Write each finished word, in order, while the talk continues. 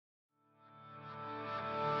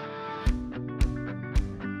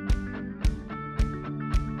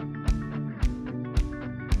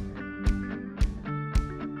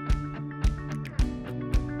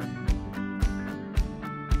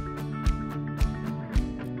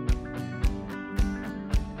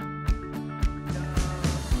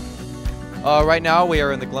Right now we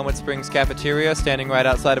are in the Glenwood Springs cafeteria, standing right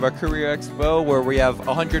outside of our Career Expo, where we have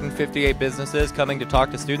 158 businesses coming to talk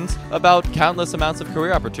to students about countless amounts of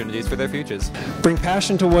career opportunities for their futures. Bring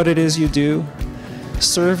passion to what it is you do,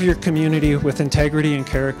 serve your community with integrity and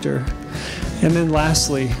character, and then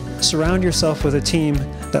lastly, surround yourself with a team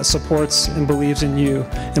that supports and believes in you,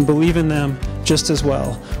 and believe in them just as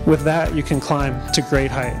well. With that, you can climb to great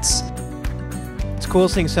heights. It's cool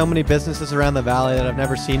seeing so many businesses around the valley that I've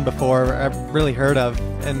never seen before, or I've really heard of,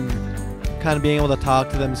 and kind of being able to talk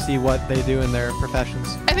to them, see what they do in their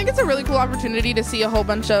professions. I think it's a really cool opportunity to see a whole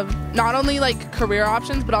bunch of not only like career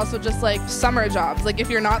options, but also just like summer jobs. Like if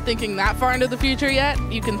you're not thinking that far into the future yet,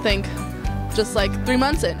 you can think just like 3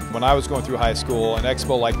 months in. When I was going through high school, an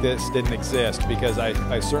expo like this didn't exist because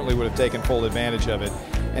I certainly would have taken full advantage of it.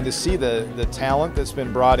 And to see the talent that's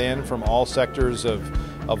been brought in from all sectors of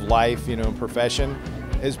life, and profession,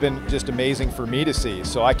 has been just amazing for me to see.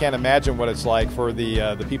 So I can't imagine what it's like for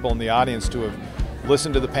the people in the audience to have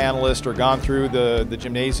listened to the panelists or gone through the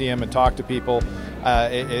gymnasium and talked to people.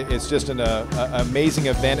 It's just an amazing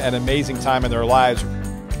event, an amazing time in their lives.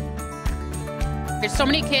 There's so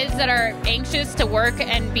many kids that are anxious to work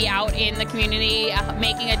and be out in the community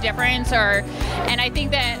making a difference, and I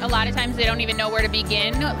think that a lot of times they don't even know where to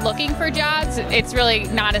begin looking for jobs. It's really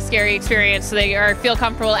not a scary experience. So they feel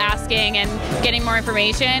comfortable asking and getting more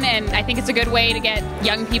information, and I think it's a good way to get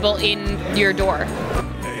young people in your door.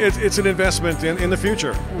 It's an investment in the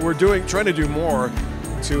future. We're trying to do more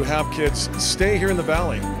to have kids stay here in the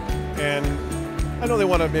valley, and I know they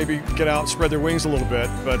want to maybe get out, spread their wings a little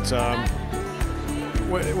bit, but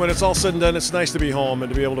when it's all said and done, it's nice to be home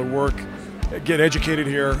and to be able to work, get educated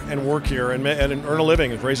here and work here and earn a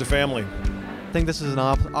living and raise a family. I think this is an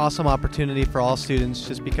awesome opportunity for all students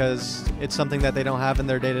just because it's something that they don't have in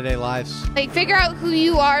their day-to-day lives. Like figure out who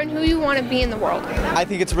you are and who you want to be in the world. I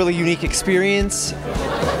think it's a really unique experience.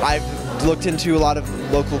 I've looked into a lot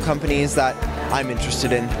of local companies that I'm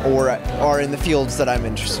interested in or are in the fields that I'm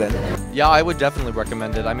interested in. Yeah, I would definitely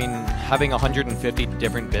recommend it. I mean, having 150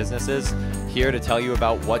 different businesses here to tell you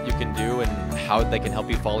about what you can do and how they can help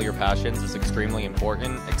you follow your passions is extremely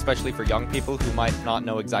important, especially for young people who might not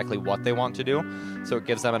know exactly what they want to do. So it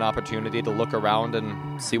gives them an opportunity to look around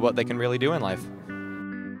and see what they can really do in life.